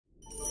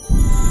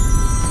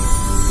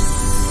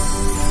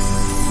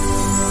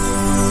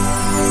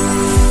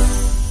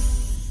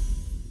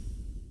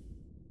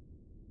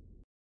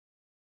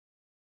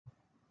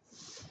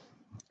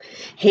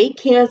Hey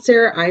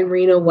Cancer, I'm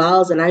Rena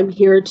Wells, and I'm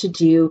here to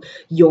do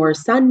your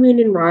Sun,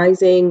 Moon, and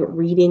Rising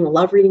reading,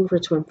 love reading for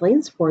Twin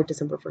Flames for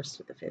December 1st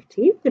to the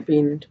 15th. If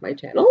you're new to my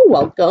channel,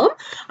 welcome.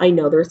 I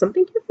know there's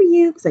something here for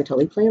you because I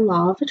totally play in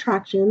Law of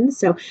Attraction,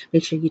 so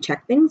make sure you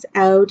check things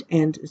out,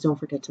 and don't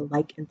forget to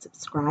like and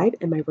subscribe.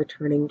 And my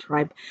returning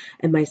tribe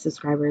and my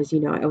subscribers,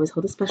 you know, I always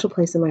hold a special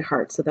place in my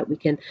heart so that we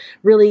can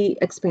really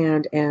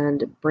expand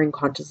and bring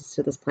consciousness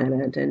to this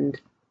planet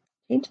and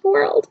change the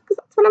world, because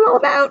that's what I'm all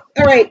about.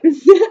 All right.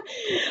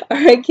 All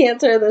right,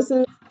 Cancer, this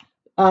is,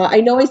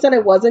 I know I said I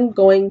wasn't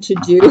going to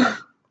do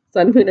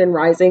Sun, Moon, and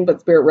Rising, but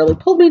Spirit really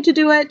pulled me to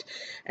do it.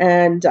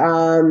 And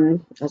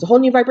there's a whole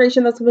new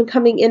vibration that's been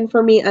coming in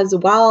for me as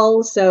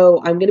well. So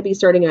I'm going to be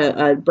starting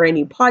a brand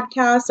new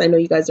podcast. I know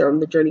you guys are on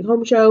the Journey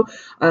Home show.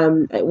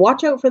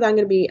 Watch out for that. I'm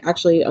going to be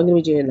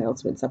doing an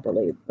announcement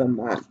separately than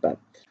that. But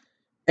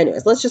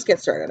anyways, let's just get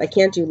started. I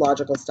can't do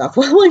logical stuff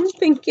while I'm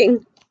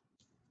thinking.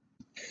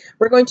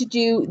 We're going to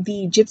do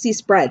the Gypsy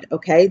spread,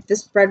 okay? This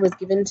spread was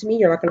given to me.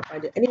 You're not going to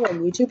find it anywhere on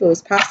YouTube. It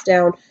was passed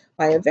down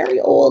by a very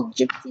old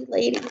Gypsy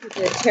lady who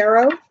did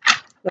tarot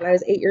when I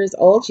was 8 years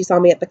old. She saw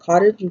me at the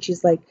cottage, and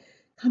she's like,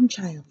 "Come,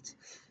 child."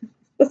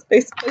 That's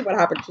basically what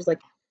happened. She's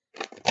like,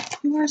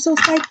 "You are so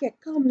psychic.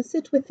 Come,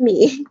 sit with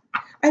me.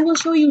 I will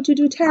show you to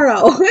do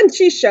tarot." And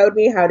she showed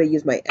me how to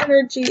use my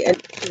energy,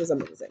 and she was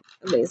amazing.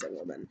 Amazing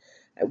woman.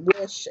 I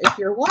wish, if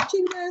you're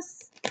watching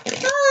this,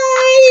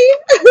 hi!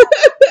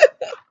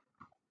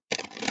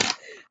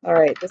 All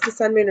right, this is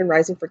Sun, Moon, and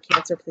Rising for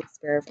Cancer. Please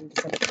spare from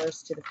December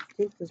 1st to the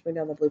 15th. Please bring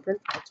down the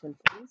blueprint for Twin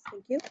Flames.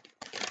 Thank you.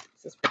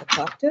 This is for the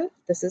collective.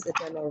 This is a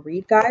general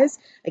read, guys.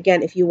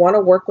 Again, if you want to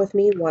work with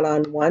me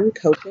one-on-one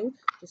coaching,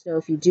 just know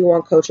if you do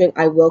want coaching,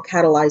 I will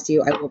catalyze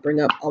you. I will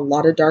bring up a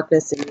lot of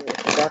darkness in you.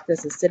 If the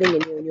darkness is sitting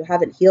in you and you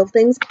haven't healed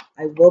things,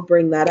 I will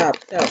bring that up.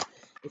 So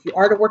if you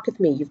are to work with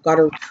me, you've got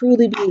to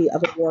truly be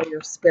of a warrior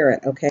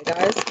spirit, okay,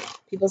 guys?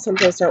 People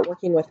sometimes start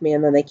working with me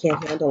and then they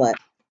can't handle it.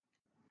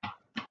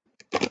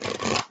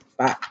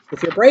 But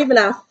if you're brave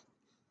enough,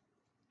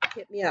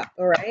 hit me up,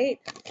 all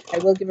right? I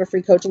will give a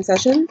free coaching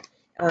session.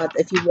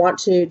 If you want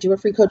to do a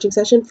free coaching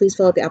session, please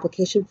fill out the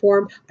application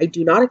form. I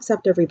do not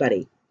accept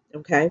everybody,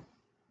 okay?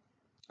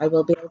 I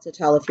will be able to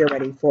tell if you're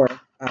ready for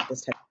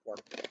this type of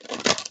work.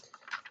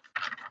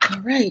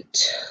 All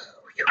right.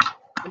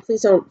 And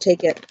please don't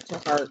take it to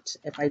heart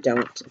if I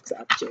don't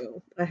accept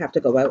you. I have to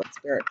go by what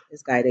Spirit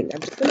is guiding. I'm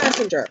just a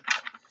messenger.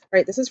 All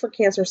right, this is for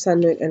Cancer,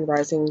 Sun, Moon, and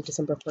Rising,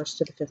 December 1st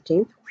to the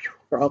 15th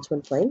for all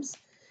Twin Flames.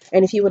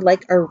 And if you would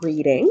like a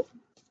reading,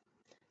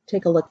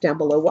 take a look down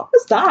below. What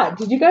was that?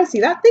 Did you guys see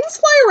that? Things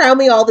fly around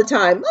me all the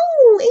time.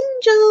 Oh,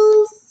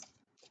 angels.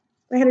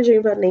 I had a dream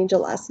about an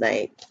angel last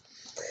night.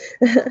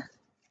 Okay.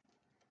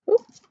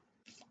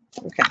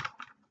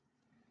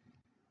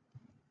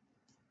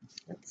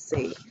 Let's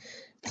see.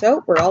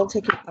 So we're all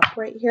taking up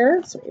right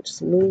here. So we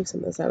just move some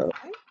of this out of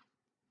the way.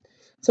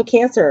 So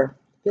Cancer,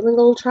 feeling a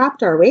little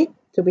trapped, are we?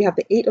 So we have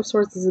the Eight of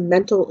Swords as a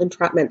mental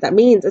entrapment. That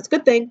means, it's a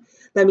good thing,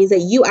 that means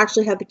that you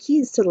actually have the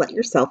keys to let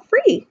yourself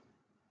free,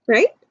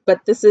 right?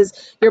 But this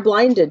is, you're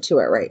blinded to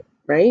it,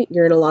 right?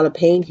 You're in a lot of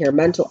pain here,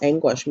 mental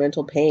anguish,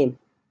 mental pain.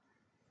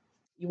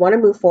 You want to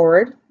move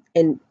forward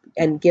and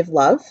give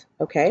love,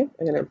 okay?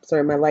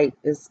 Sorry, my light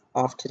is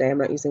off today. I'm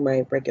not using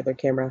my regular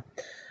camera.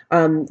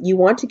 You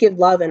want to give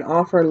love and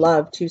offer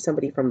love to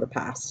somebody from the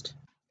past.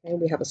 And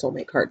we have a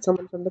soulmate card,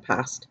 someone from the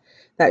past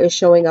that is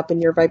showing up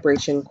in your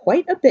vibration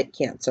quite a bit,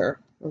 Cancer,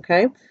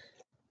 okay?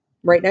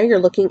 Right now you're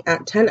looking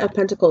at 10 of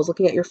Pentacles,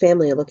 looking at your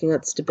family, looking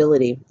at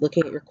stability,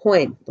 looking at your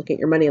coin, looking at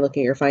your money,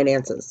 looking at your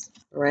finances,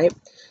 all right?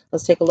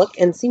 Let's take a look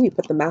and see. We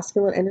put the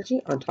masculine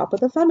energy on top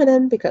of the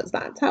feminine because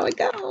that's how it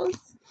goes.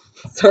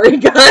 Sorry,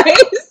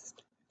 guys.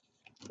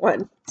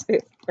 1, 2,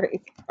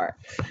 3, 4.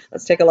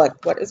 Let's take a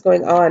look. What is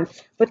going on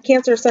with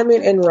Cancer, Sun,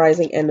 Moon, and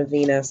Rising, and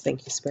Venus?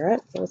 Thank you,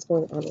 Spirit. What's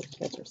going on with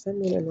Cancer, Sun,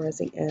 Moon, and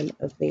Rising, and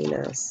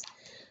Venus?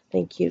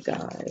 Thank you,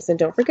 guys. And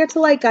don't forget to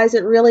like, guys.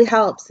 It really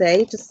helps,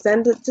 eh? Just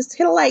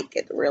hit a like.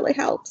 It really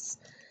helps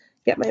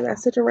get my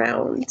message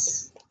around.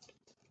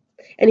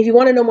 And if you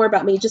want to know more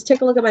about me, just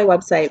take a look at my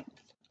website,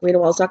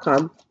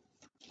 renawells.com.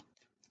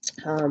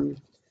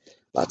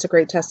 Lots of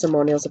great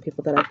testimonials of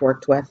people that I've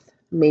worked with.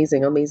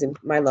 Amazing, amazing.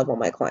 I love all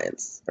my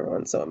clients.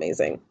 Everyone's so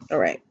amazing. All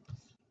right.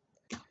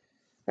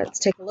 Let's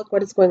take a look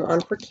what is going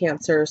on for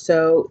Cancer.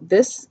 So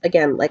this,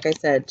 again, like I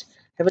said,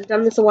 I haven't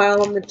done this a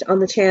while on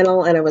the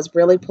channel, and I was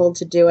really pulled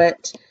to do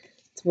it.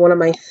 It's one of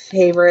my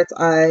favorites.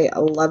 I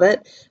love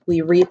it.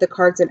 We read the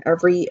cards in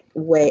every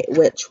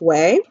which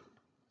way.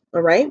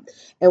 All right.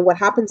 And what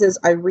happens is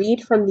I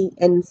read from the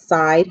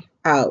inside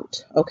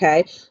out.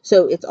 Okay.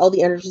 So it's all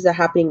the energies that are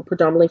happening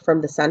predominantly from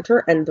the center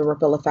and the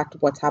ripple effect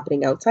of what's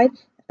happening outside.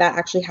 That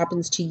actually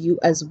happens to you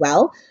as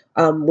well.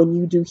 When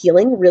you do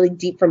healing really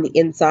deep from the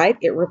inside,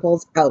 it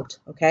ripples out.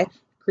 Okay.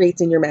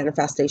 Creates in your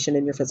manifestation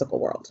in your physical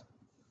world.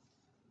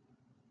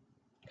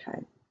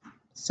 Okay.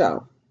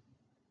 So,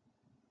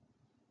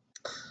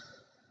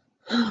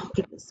 oh,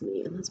 goodness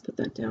me. Let's put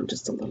that down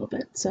just a little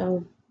bit.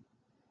 So,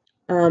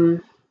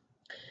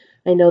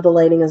 I know the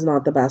lighting is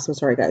not the best. I'm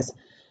sorry, guys.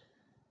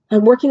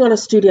 I'm working on a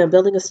studio. I'm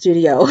building a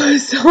studio.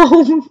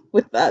 So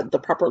with the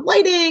proper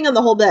lighting and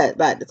the whole bit,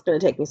 but it's going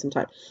to take me some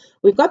time.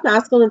 We've got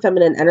masculine and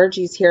feminine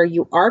energies here.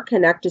 You are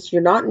connected. So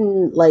you're not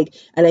in like,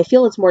 and I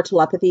feel it's more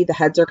telepathy. The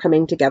heads are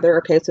coming together.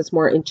 Okay. So it's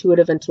more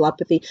intuitive and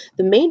telepathy.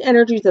 The main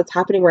energies that's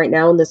happening right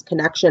now in this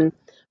connection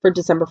for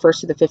December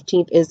 1st to the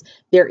 15th is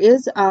there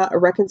is a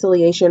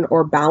reconciliation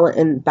or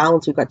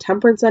balance. We've got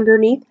temperance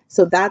underneath.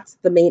 So that's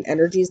the main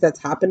energies that's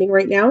happening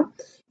right now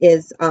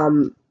is,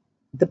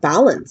 the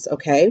balance.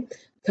 Okay.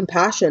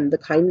 Compassion, the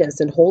kindness,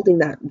 and holding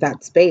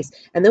that space.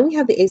 And then we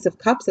have the Ace of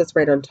Cups that's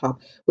right on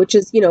top, which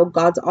is, you know,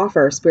 God's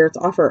offer, Spirit's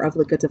offer of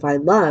like a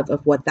divine love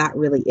of what that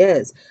really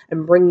is,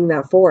 and bringing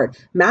that forward.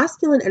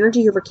 Masculine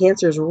energy here for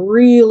Cancer is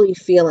really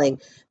feeling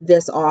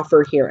this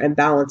offer here and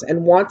balance,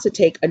 and wants to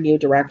take a new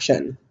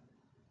direction,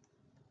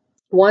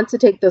 wants to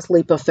take this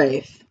leap of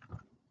faith.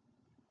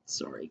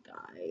 Sorry,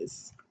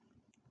 guys.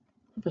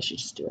 I should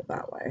just do it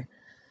that way.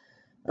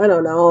 I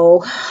don't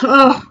know.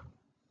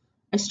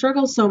 I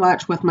struggle so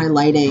much with my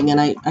lighting,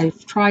 and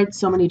I've tried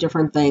so many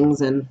different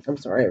things, and I'm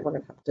sorry, we're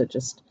going to have to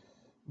just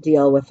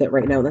deal with it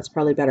right now. That's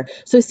probably better.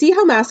 So see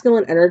how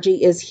masculine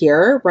energy is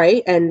here,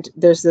 right? And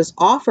there's this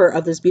offer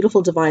of this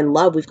beautiful divine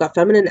love. We've got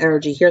feminine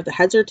energy here. The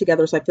heads are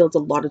together, so I feel it's a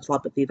lot of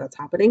telepathy that's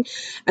happening.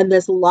 And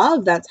this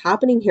love that's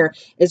happening here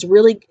is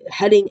really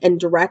heading and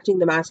directing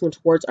the masculine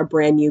towards a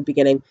brand new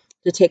beginning,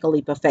 to take a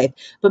leap of faith.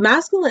 But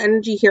masculine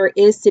energy here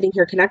is sitting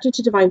here connected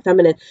to divine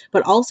feminine,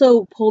 but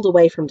also pulled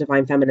away from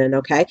divine feminine,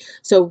 okay?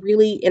 So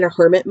really in a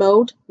hermit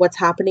mode, what's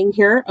happening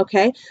here,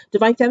 okay?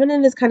 Divine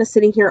feminine is kind of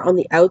sitting here on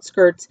the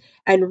outskirts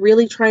and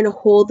really trying to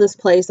hold this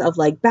place of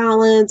like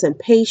balance and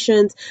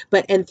patience,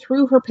 and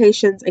through her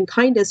patience and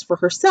kindness for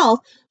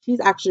herself, she's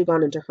actually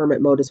gone into hermit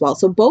mode as well.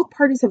 So both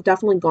parties have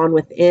definitely gone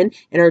within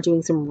and are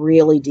doing some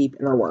really deep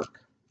inner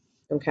work,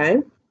 okay?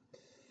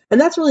 And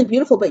that's really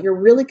beautiful, but you're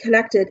really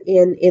connected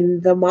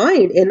in the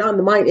mind, and not in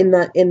the mind,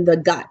 in the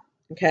gut.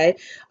 Okay.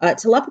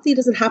 Telepathy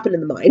doesn't happen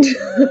in the mind.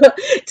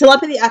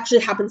 Telepathy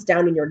actually happens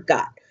down in your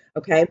gut.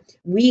 Okay.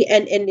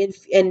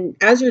 And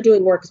as you're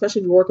doing work,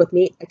 especially if you work with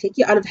me, I take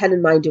you out of head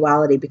and mind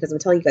duality, because I'm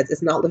telling you guys,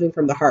 it's not living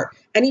from the heart.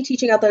 Any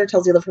teaching out there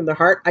tells you to live from the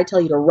heart. I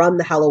tell you to run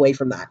the hell away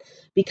from that,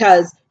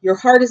 because your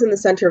heart is in the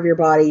center of your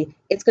body.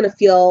 It's going to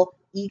feel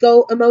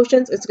ego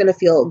emotions, it's going to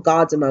feel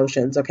God's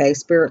emotions, okay?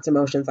 Spirit's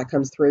emotions that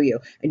comes through you.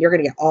 And you're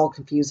going to get all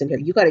confused in here.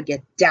 You got to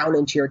get down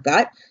into your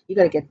gut. You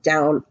got to get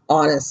down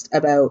honest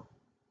about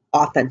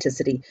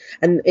authenticity.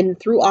 And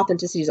through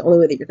authenticity is the only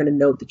way that you're going to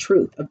know the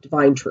truth of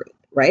divine truth,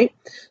 right?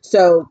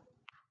 So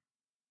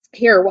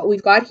here, what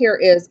we've got here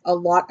is a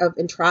lot of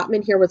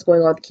entrapment here. What's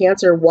going on with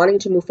Cancer, wanting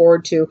to move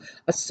forward to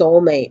a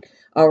soulmate,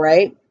 all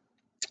right?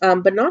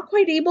 But not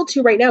quite able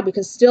to right now,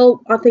 because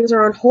still things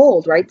are on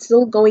hold, right?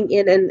 Still going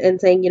in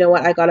and saying, you know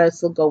what, I gotta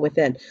still go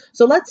within.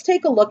 So let's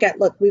take a look,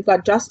 we've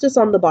got justice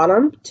on the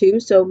bottom too.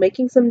 So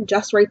making some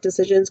just right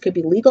decisions, could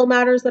be legal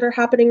matters that are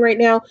happening right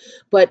now,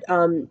 but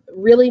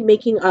really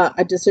making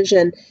a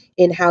decision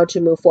in how to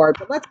move forward.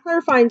 But let's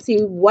clarify and see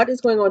what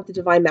is going on with the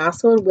divine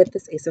masculine with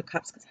this Ace of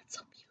Cups, because that's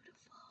so beautiful.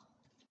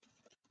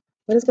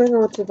 What is going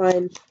on with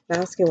divine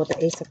masculine with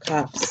the Ace of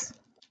Cups?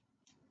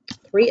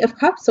 Three of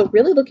Cups, so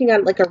really looking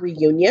at like a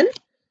reunion,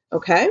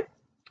 okay?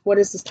 What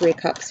is this Three of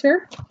Cups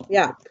here?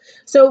 Yeah,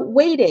 so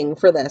waiting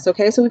for this,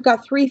 okay? So we've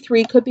got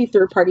 3-3, could be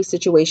third-party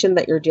situation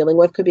that you're dealing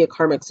with, could be a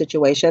karmic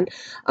situation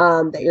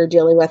that you're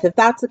dealing with. If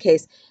that's the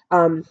case,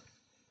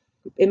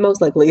 it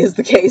most likely is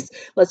the case,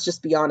 let's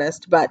just be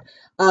honest. But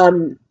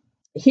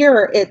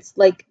here it's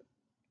like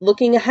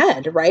looking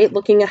ahead, right?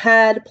 Looking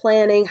ahead,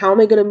 planning, how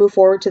am I going to move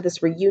forward to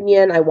this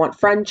reunion? I want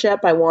friendship.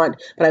 I want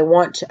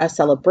a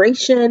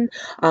celebration.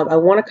 I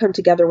want to come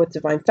together with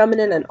divine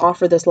feminine and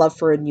offer this love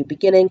for a new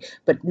beginning,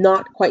 but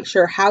not quite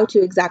sure how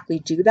to exactly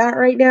do that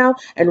right now,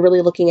 and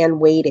really looking and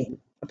waiting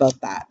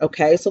about that.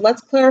 Okay. So let's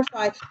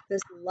clarify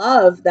this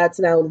love that's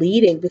now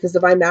leading, because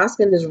divine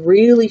masculine is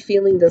really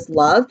feeling this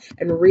love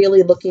and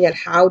really looking at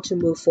how to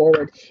move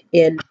forward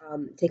in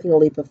taking a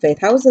leap of faith.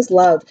 How is this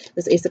love,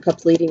 this Ace of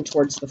Cups, leading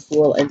towards the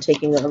Fool and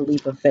taking a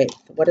leap of faith?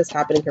 What is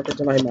happening here for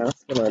divine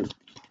masculine?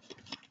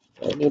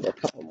 I need a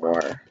couple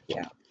more.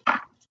 Yeah.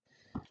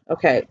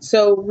 Okay,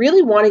 so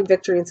really wanting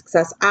victory and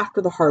success after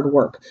the hard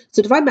work.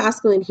 So divine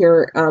masculine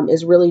here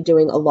is really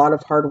doing a lot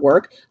of hard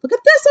work. Look at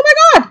this. Oh my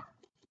God.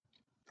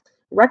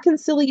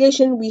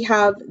 Reconciliation, we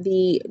have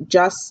the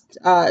just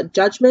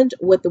judgment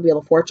with the Wheel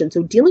of Fortune.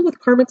 So dealing with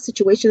karmic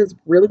situations is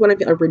really going to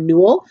be a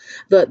renewal.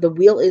 The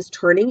wheel is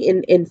turning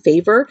in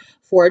favor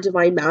for a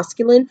divine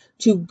masculine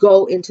to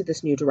go into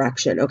this new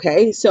direction,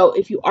 okay? So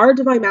if you are a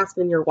divine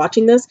masculine, you're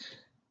watching this,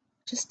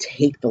 just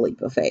take the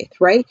leap of faith,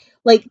 right?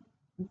 Like,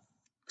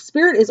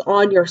 Spirit is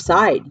on your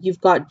side. You've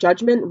got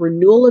judgment,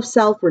 renewal of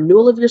self,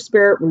 renewal of your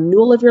spirit,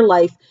 renewal of your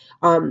life,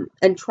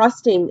 and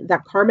trusting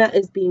that karma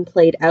is being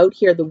played out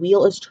here. The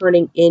wheel is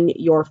turning in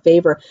your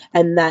favor,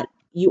 and that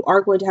you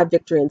are going to have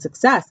victory and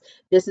success.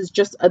 This is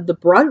just the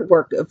brunt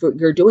work of what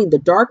you're doing, the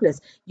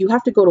darkness. You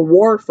have to go to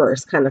war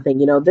first, kind of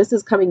thing. You know, this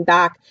is coming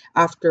back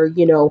after,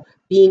 you know,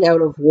 being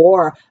out of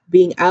war,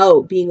 being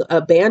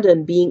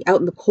abandoned, being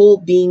out in the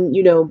cold, being,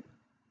 you know,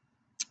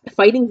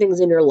 fighting things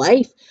in your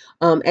life,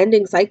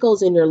 ending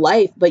cycles in your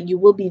life, but you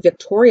will be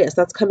victorious.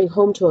 That's coming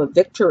home to a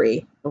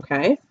victory.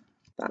 Okay.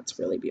 That's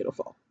really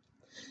beautiful.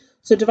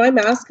 So divine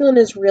masculine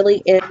is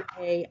really in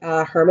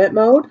a hermit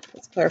mode.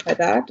 Let's clarify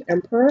that.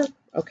 Emperor.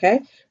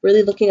 Okay.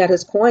 Really looking at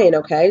his coin.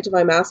 Okay.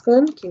 Divine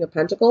masculine, King of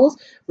Pentacles.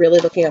 Really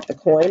looking at the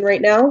coin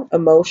right now.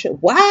 Emotion.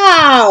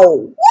 Wow.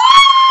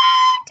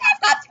 What?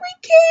 I've got 3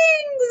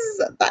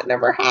 kings. That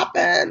never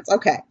happens.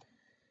 Okay.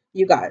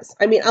 You guys.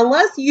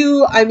 Unless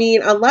you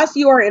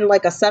are in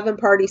like a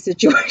 7-party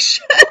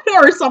situation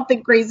or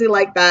something crazy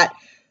like that.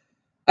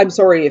 I'm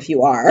sorry if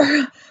you are,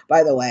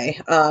 by the way.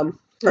 I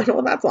don't know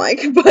what that's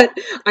like, but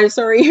I'm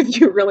sorry if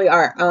you really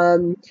are.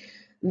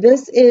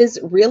 This is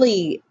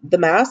really the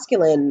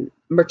masculine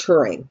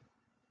maturing,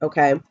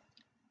 okay?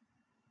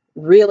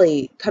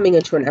 Really coming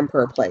into an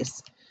emperor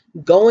place.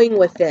 Going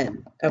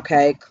within,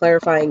 okay?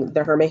 Clarifying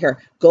the hermit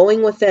here.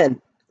 Going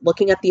within,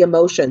 looking at the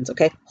emotions,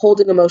 okay?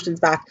 Holding emotions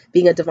back,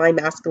 being a divine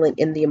masculine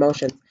in the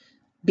emotions.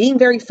 Being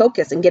very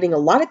focused and getting a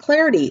lot of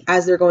clarity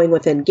as they're going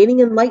within, gaining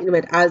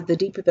enlightenment as the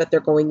deeper that they're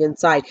going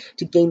inside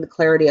to gain the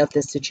clarity of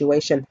this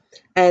situation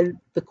and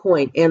the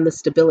coin and the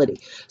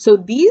stability. So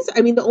these,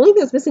 the only thing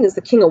that's missing is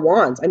the King of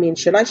Wands.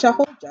 Should I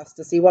shuffle just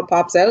to see what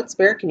pops out?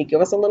 Spirit, can you give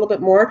us a little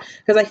bit more?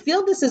 Because I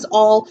feel this is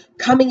all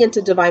coming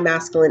into divine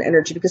masculine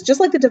energy, because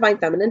just like the divine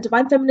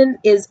feminine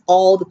is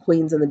all the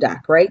queens in the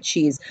deck, right?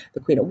 She's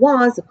the Queen of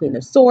Wands, the Queen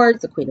of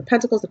Swords, the Queen of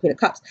Pentacles, the Queen of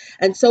Cups.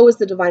 And so is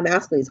the divine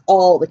masculine,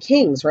 all the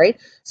kings, right?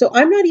 So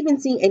I'm not even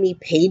seeing any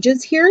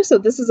pages here. So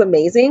this is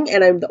amazing.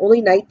 And the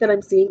only knight that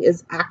I'm seeing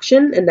is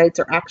action, and knights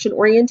are action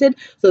oriented.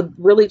 So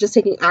really just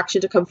taking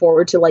action to come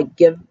forward to like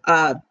give,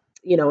 an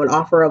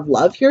offer of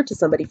love here to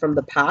somebody from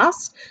the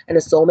past and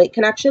a soulmate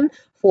connection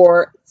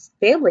for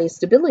family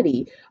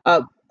stability,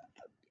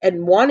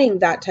 and wanting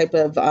that type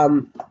of,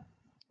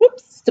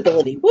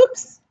 stability.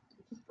 Whoops.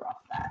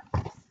 Drop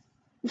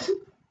that.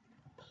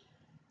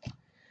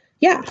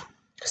 Yeah.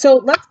 So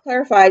let's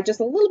clarify just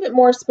a little bit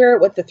more,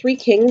 Spirit, with the 3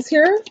 kings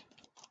here.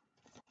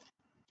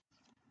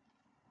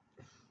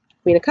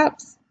 Queen of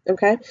Cups.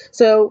 Okay.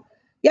 So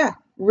yeah,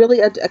 really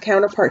a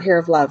counterpart here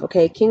of love.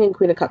 Okay. King and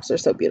Queen of Cups are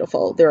so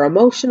beautiful. They're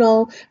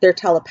emotional. They're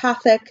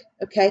telepathic.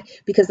 Okay.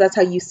 Because that's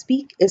how you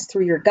speak, is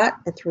through your gut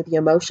and through the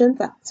emotions.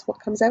 That's what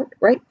comes out,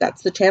 right?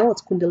 That's the channel.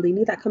 It's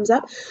Kundalini that comes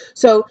up.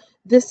 So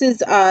this is,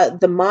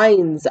 the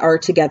minds are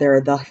together.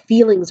 The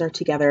feelings are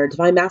together.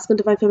 Divine masculine,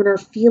 divine feminine are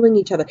feeling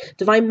each other.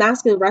 Divine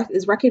masculine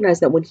is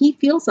recognized that when he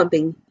feels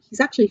something, he's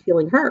actually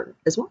feeling her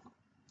as well.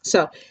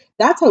 So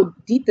that's how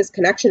deep this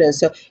connection is.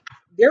 So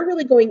they're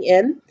really going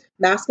in,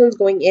 masculine's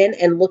going in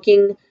and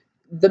looking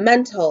the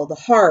mental, the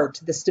heart,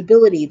 the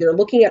stability. They're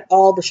looking at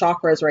all the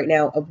chakras right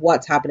now of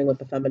what's happening with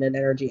the feminine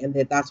energy, and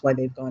that's why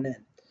they've gone in.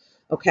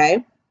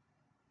 Okay?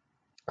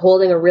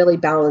 Holding a really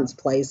balanced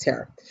place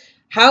here.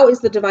 How is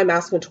the divine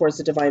masculine towards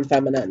the divine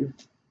feminine?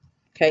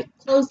 Okay,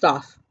 closed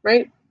off,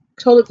 right?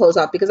 Totally closed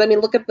off, because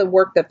look at the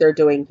work that they're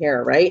doing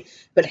here, right?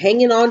 But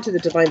hanging on to the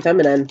divine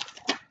feminine,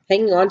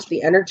 hanging on to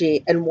the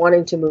energy and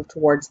wanting to move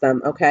towards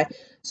them. Okay,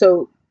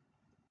 so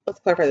let's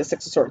clarify the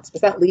 6 of Swords.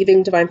 Is that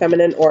leaving divine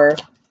feminine, or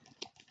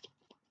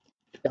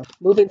no,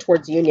 moving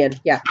towards union?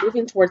 Yeah,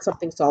 moving towards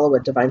something solid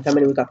with divine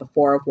feminine. We got the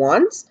 4 of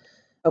Wands.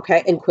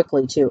 Okay, and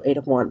quickly too, 8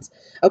 of Wands.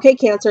 Okay,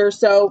 Cancer.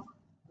 So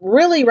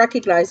really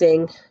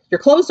recognizing you're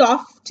closed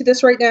off to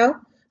this right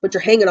now, but you're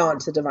hanging on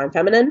to divine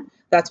feminine.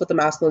 That's what the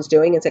masculine's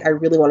doing, and say, I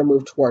really want to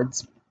move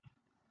towards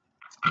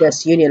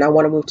this union. I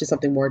want to move to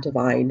something more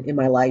divine in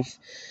my life.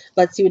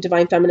 Let's see what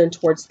divine feminine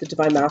towards the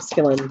divine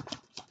masculine.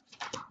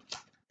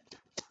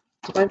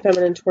 Divine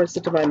feminine towards the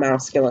divine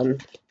masculine.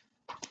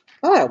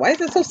 Oh, why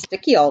is it so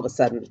sticky all of a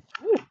sudden?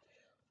 Ooh.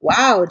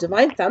 Wow,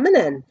 divine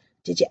feminine.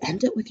 Did you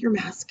end it with your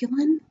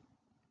masculine?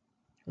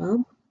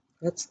 Well,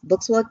 that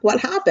looks like what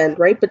happened,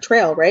 right?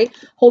 Betrayal, right?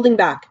 Holding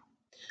back,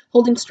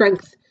 holding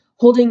strength,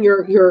 holding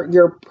your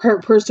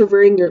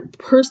persevering, your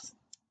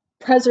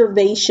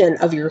preservation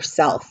of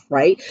yourself,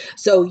 right?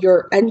 So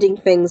you're ending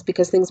things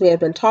because things may have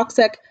been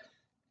toxic.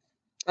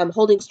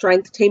 Holding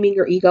strength, taming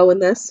your ego in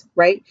this,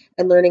 right?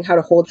 And learning how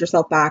to hold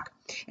yourself back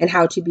and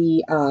how to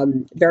be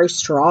very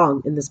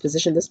strong in this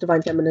position. This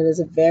divine feminine is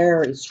a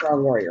very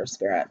strong warrior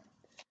spirit.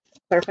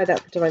 Clarify that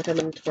for divine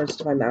feminine towards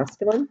divine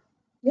masculine.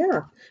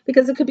 Yeah,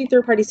 because it could be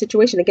third-party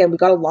situation. Again, we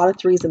got a lot of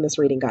 3s in this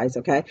reading, guys,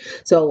 okay?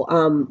 So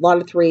a lot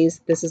of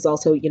 3s. This is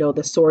also,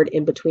 the sword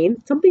in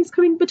between. Something's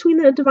coming between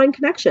the divine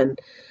connection.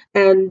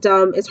 And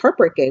it's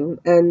heartbreaking.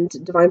 And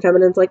divine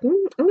feminine's like,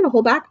 I'm going to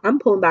hold back. I'm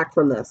pulling back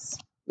from this.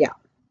 Yeah.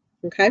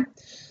 Okay.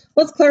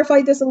 Let's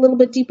clarify this a little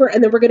bit deeper,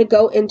 and then we're going to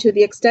go into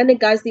the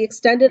extended. Guys, the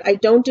extended, I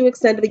don't do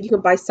extended that you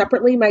can buy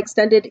separately. My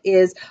extended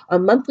is a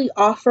monthly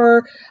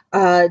offer.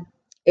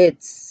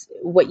 It's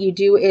what you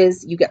do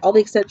is you get all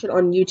the extension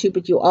on YouTube,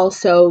 but you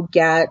also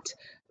get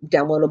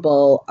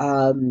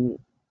downloadable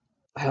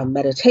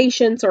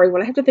meditation. Sorry,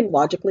 when I have to think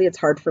logically, it's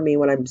hard for me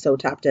when I'm so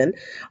tapped in.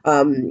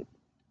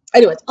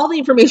 Anyways, all the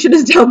information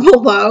is down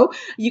below.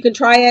 You can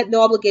try it,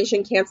 no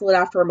obligation, cancel it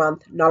after a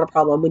month, not a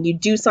problem. When you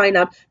do sign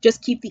up,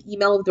 just keep the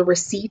email of the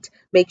receipt.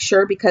 Make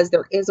sure, because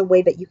there is a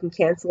way that you can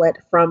cancel it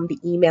from the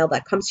email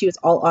that comes to you. It's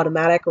all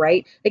automatic,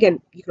 right?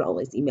 Again, you can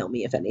always email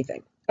me if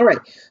anything. All right,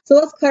 so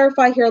let's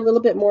clarify here a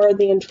little bit more of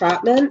the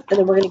entrapment, and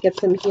then we're going to get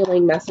some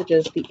healing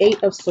messages. The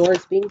Eight of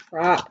Swords, being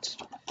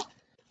trapped.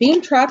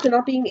 Being trapped and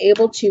not being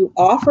able to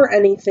offer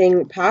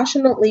anything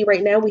passionately.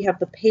 Right now we have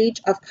the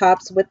Page of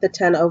Cups with the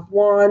 10 of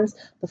Wands,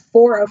 the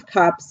 4 of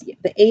Cups,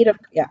 the 8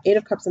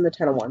 of Cups and the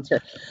 10 of Wands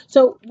here.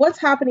 So what's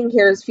happening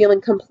here is feeling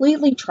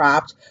completely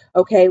trapped,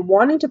 okay,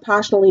 wanting to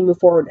passionately move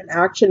forward in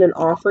action and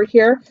offer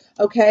here,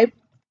 okay,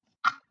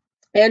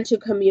 and to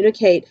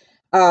communicate,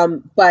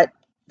 but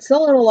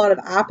still in a lot of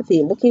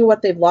apathy, looking at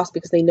what they've lost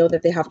because they know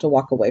that they have to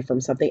walk away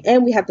from something.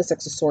 And we have the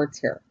Six of Swords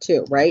here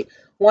too, right?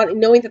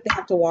 Knowing that they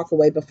have to walk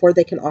away before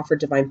they can offer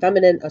divine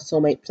feminine, a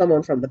soulmate,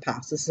 someone from the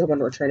past. This is someone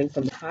returning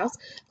from the past.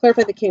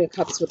 Clarify the King of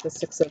Cups with the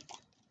Six of,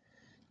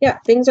 yeah,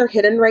 things are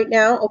hidden right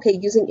now. Okay,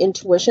 using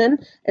intuition,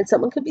 and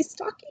someone could be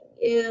stalking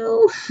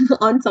you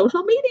on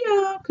social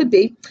media. Could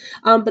be.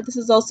 But this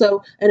is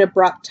also an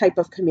abrupt type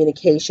of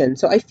communication.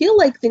 So I feel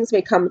like things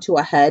may come to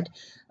a head.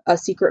 A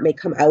secret may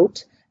come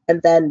out,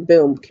 and then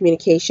boom,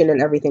 communication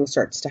and everything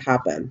starts to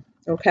happen.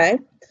 Okay.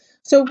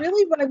 So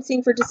really what I'm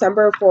seeing for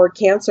December for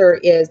Cancer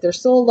is there's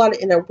still a lot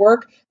of inner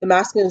work. The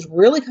masculine is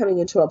really coming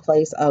into a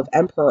place of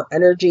Emperor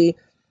energy.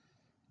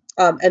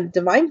 And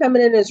Divine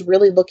Feminine is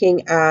really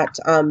looking at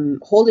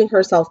holding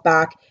herself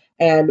back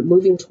and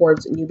moving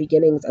towards new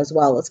beginnings as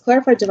well. Let's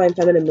clarify Divine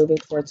Feminine moving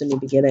towards a new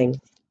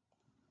beginning.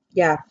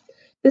 Yeah.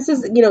 This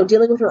is,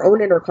 dealing with her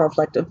own inner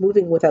conflict of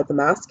moving without the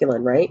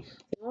masculine, right?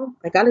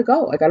 I gotta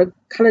go. I gotta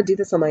kind of do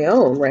this on my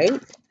own, right?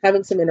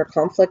 Having some inner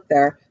conflict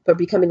there, but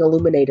becoming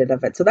illuminated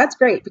of it. So that's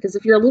great, because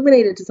if you're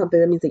illuminated to something,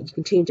 that means that you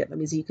can change it. That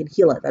means you can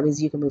heal it. That means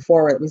you can move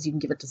forward. That means you can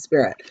give it to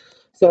spirit.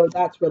 So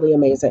that's really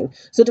amazing.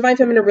 So Divine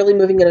Feminine really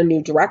moving in a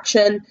new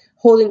direction,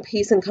 holding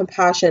peace and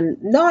compassion,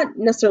 not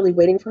necessarily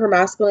waiting for her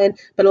masculine,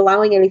 but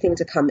allowing anything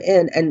to come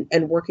in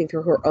and working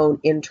through her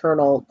own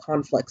internal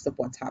conflicts of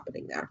what's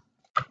happening there.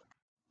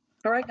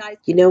 All right, guys,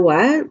 you know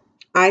what?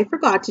 I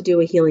forgot to do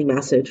a healing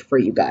message for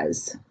you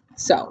guys.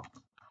 So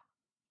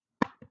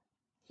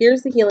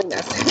here's the healing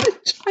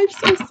message. I'm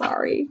so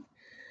sorry.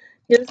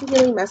 Here's the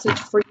healing message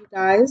for you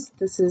guys.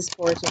 This is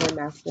for Divine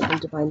Masculine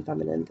and Divine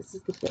Feminine. This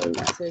is the healing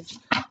message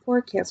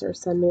for Cancer,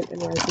 Sun, Moon,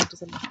 and Rising,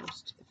 December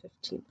 1st to the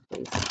 15th,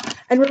 please.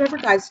 And remember,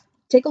 guys,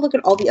 take a look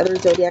at all the other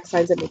zodiac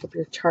signs that make up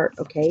your chart,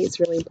 okay?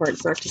 It's really important.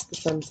 It's not just the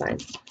sun sign.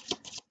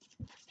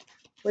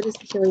 What is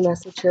the healing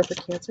message here for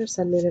Cancer,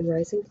 Sun, Moon, and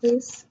Rising,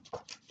 please?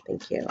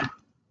 Thank you.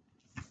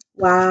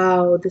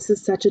 Wow, this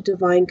is such a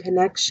divine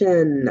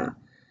connection.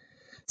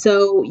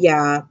 So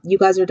yeah, you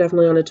guys are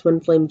definitely on a twin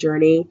flame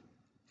journey.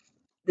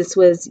 This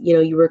was,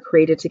 you were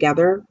created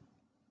together.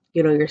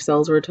 Your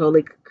souls were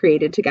totally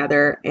created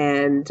together.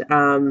 And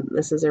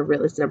this is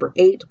number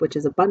 8, which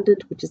is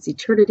abundant, which is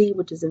eternity,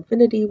 which is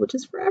infinity, which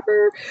is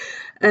forever.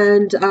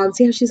 And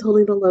see how she's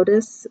holding the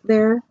lotus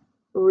there?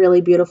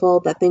 Really beautiful,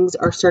 that things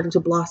are starting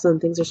to blossom.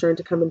 Things are starting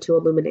to come into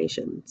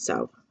illumination.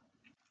 So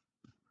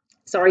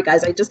sorry,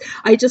 guys.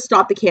 I just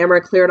stopped the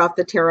camera, cleared off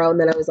the tarot, and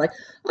then I was like,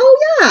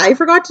 oh yeah, I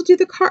forgot to do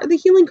the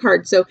healing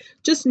card. So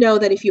just know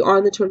that if you are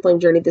on the twin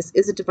flame journey, this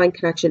is a divine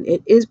connection.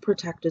 It is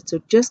protected.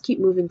 So just keep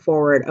moving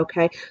forward,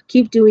 okay?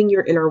 Keep doing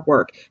your inner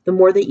work. The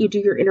more that you do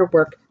your inner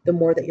work, the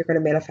more that you're going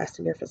to manifest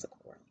in your physical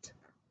world.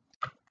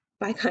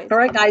 Bye, guys. All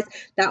right, guys,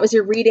 that was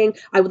your reading.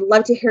 I would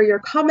love to hear your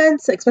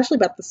comments, especially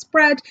about the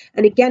spread.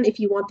 And again,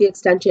 if you want the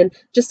extension,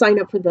 just sign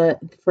up for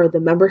the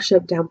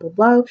membership down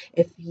below.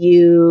 If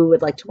you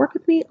would like to work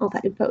with me, all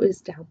that info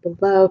is down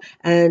below.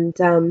 And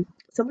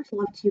so much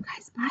love to you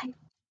guys.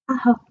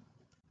 Bye.